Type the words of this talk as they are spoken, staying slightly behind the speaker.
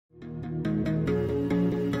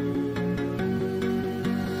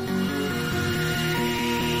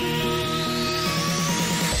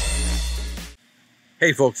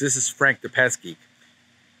Hey folks, this is Frank the Pest Geek.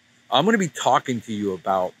 I'm going to be talking to you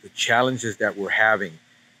about the challenges that we're having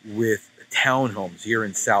with townhomes here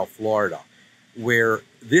in South Florida, where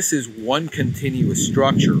this is one continuous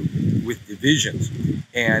structure with divisions.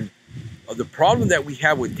 And the problem that we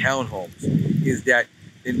have with townhomes is that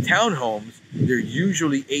in townhomes, they're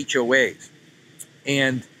usually HOAs.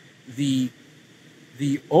 And the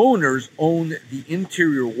owners own the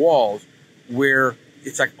interior walls, where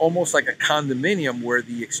it's like almost like a condominium where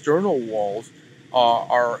the external walls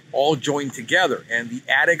are all joined together. And the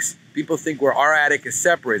attics, people think, well, our attic is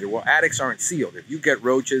separated. Well, attics aren't sealed. If you get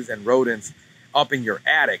roaches and rodents up in your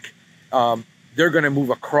attic, they're going to move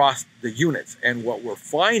across the units. And what we're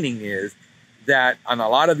finding is that on a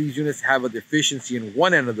lot of these units have a deficiency in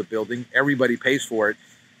one end of the building. Everybody pays for it,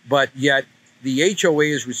 but yet the HOA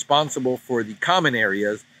is responsible for the common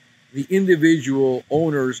areas. The individual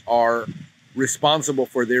owners are responsible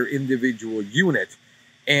for their individual unit.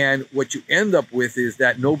 And what you end up with is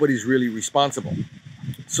that nobody's really responsible.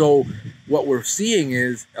 So what we're seeing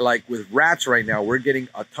is, like with rats right now, we're getting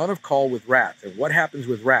a ton of call with rats. And what happens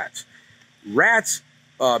with rats? Rats,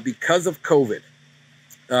 because of COVID,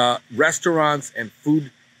 restaurants and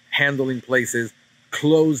food handling places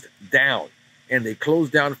closed down. And they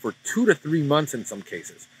closed down for 2 to 3 months in some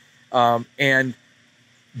cases. And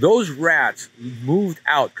those rats moved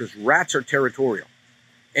out because rats are territorial.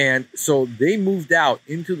 And so they moved out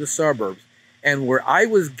into the suburbs. And where I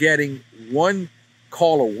was getting 1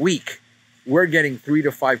 call a week, we're getting 3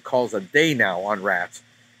 to 5 calls a day now on rats.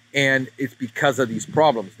 And it's because of these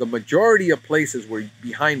problems. The majority of places where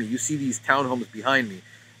behind me, you see these townhomes behind me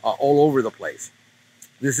all over the place.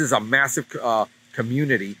 This is a massive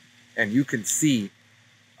community. And you can see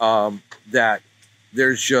that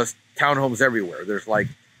there's just townhomes everywhere. There's like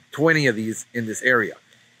 20 of these in this area.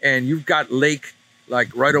 And you've got lake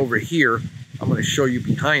like right over here. I'm going to show you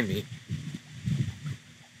behind me.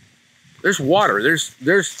 There's water.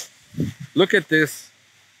 There's look at this.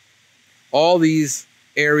 All these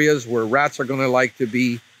areas where rats are going to like to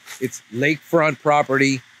be. It's lakefront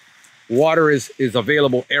property. Water is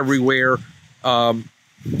available everywhere.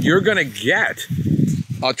 You're going to get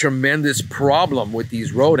a tremendous problem with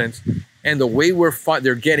these rodents. And the way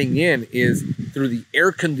they're getting in is through the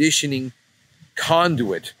air conditioning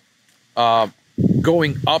conduit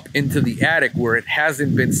going up into the attic where it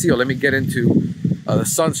hasn't been sealed. Let me get into the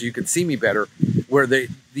sun so you can see me better. Where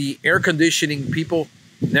the air conditioning people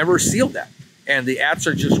never sealed that. And the ants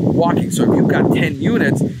are just walking. So if you've got 10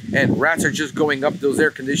 units and rats are just going up those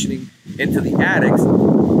air conditioning into the attics,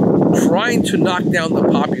 trying to knock down the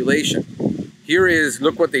population. Here is,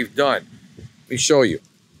 look what they've done. Let me show you.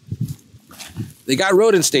 They got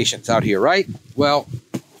rodent stations out here, right? Well,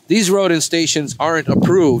 these rodent stations aren't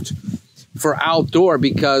approved for outdoor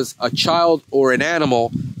because a child or an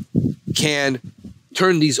animal can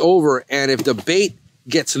turn these over. And if the bait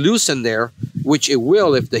gets loose in there, which it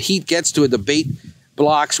will, if the heat gets to it, the bait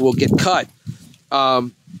blocks will get cut.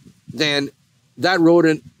 Then that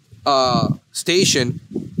rodent station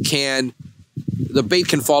the bait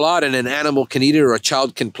can fall out and an animal can eat it or a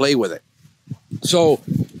child can play with it. So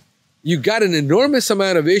you got an enormous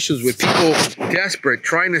amount of issues with people desperate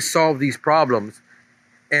trying to solve these problems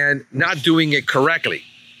and not doing it correctly.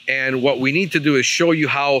 And what we need to do is show you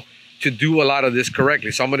how to do a lot of this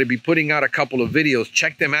correctly. So I'm going to be putting out a couple of videos.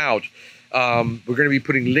 Check them out. We're going to be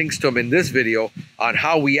putting links to them in this video on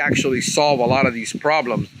how we actually solve a lot of these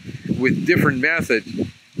problems with different methods,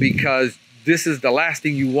 because this is the last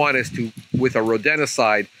thing you want is to, with a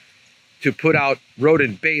rodenticide, to put out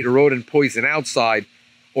rodent bait or rodent poison outside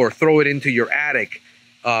or throw it into your attic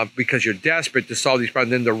because you're desperate to solve these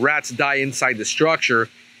problems. Then the rats die inside the structure,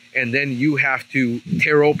 and then you have to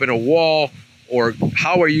tear open a wall, or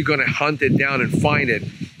how are you going to hunt it down and find it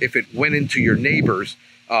if it went into your neighbor's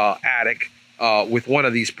attic with one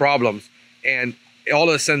of these problems? And all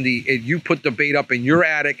of a sudden you put the bait up in your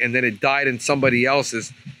attic and then it died in somebody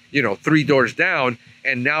else's, 3 doors down,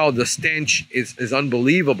 and now the stench is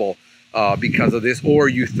unbelievable because of this. Or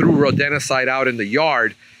you threw rodenticide out in the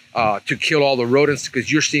yard to kill all the rodents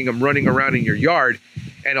because you're seeing them running around in your yard,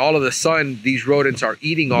 and all of a sudden these rodents are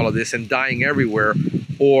eating all of this and dying everywhere,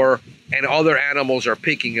 and other animals are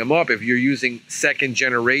picking them up. If you're using 2nd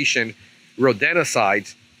generation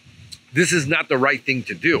rodenticides, this is not the right thing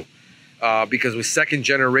to do because with 2nd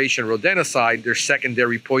generation rodenticide, there's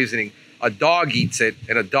secondary poisoning. A dog eats it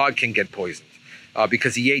and a dog can get poisoned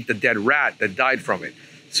because he ate the dead rat that died from it.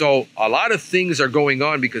 So a lot of things are going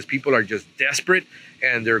on because people are just desperate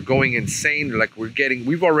and they're going insane. Like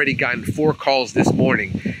we've already gotten 4 calls this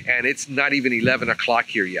morning and it's not even 11 o'clock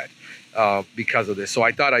here yet because of this. So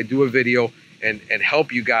I thought I'd do a video and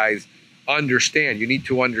help you guys understand. You need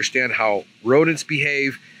to understand how rodents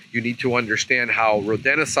behave. You need to understand how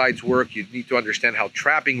rodenticides work. You need to understand how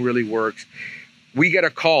trapping really works. We get a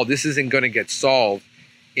call. This isn't going to get solved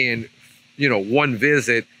in, one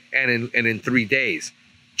visit and in 3 days.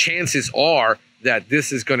 Chances are that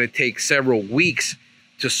this is going to take several weeks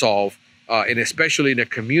to solve, and especially in a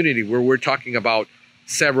community where we're talking about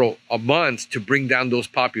several months to bring down those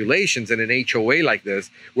populations in an HOA like this,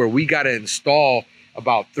 where we got to install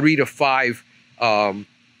about 3 to 5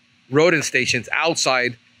 rodent stations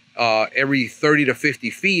outside every 30 to 50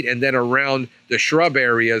 feet, and then around the shrub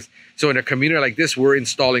areas. So in a community like this, we're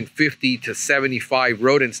installing 50 to 75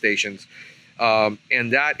 rodent stations.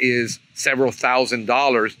 And that is several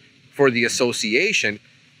 $1,000s for the association,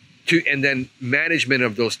 and then management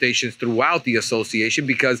of those stations throughout the association,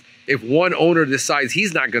 because if one owner decides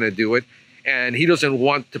he's not going to do it and he doesn't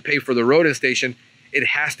want to pay for the rodent station, it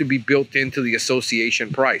has to be built into the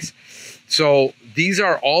association price. So these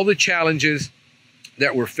are all the challenges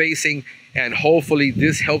that we're facing, and hopefully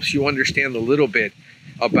this helps you understand a little bit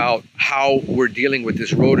about how we're dealing with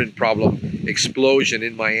this rodent problem explosion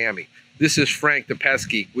in Miami. This is Frank the Pest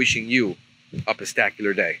Geek wishing you a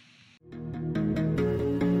pestacular day.